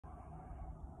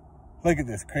Look at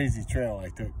this crazy trail I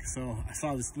took. So I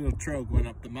saw this little trail going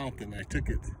up the mountain. I took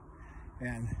it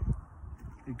and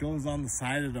it goes on the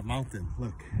side of the mountain.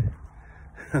 Look.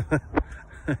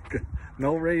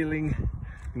 No railing,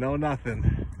 no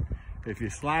nothing. If you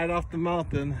slide off the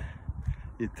mountain,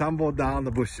 you tumble down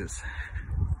the bushes.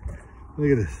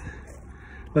 Look at this.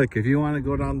 Look, if you want to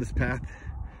go down this path,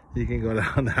 you can go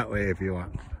down that way if you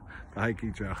want. The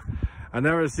hiking trail. I've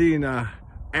never seen a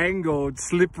angled,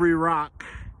 slippery rock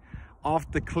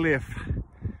off the cliff.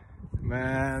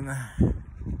 Man,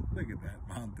 look at that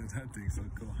mountain. That thing's so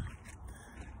cool.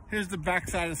 Here's the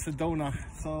backside of Sedona.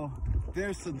 So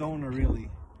there's Sedona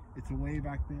really. It's way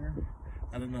back there.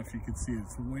 I don't know if you can see it.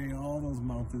 It's way, all those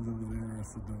mountains over there are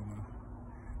Sedona.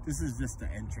 This is just the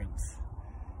entrance.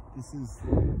 This is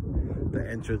the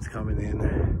entrance coming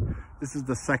in. This is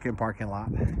the second parking lot.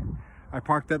 I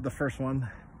parked at the first one.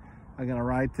 I'm gonna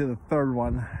ride to the third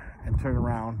one and turn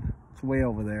around. It's way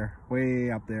over there,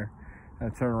 way up there.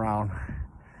 And turn around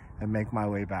and make my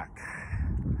way back.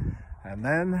 And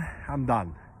then I'm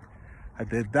done. I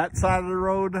did that side of the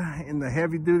road in the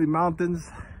heavy duty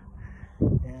mountains.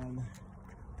 And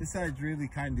this side's really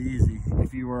kind of easy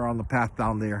if you were on the path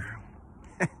down there.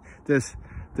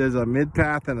 There's a mid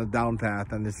path and a down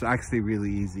path, and it's actually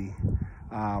really easy.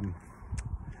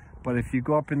 But if you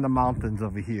go up in the mountains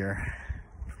over here,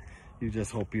 you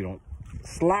just hope you don't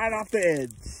slide off the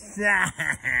edge.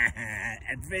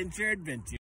 Adventure, adventure.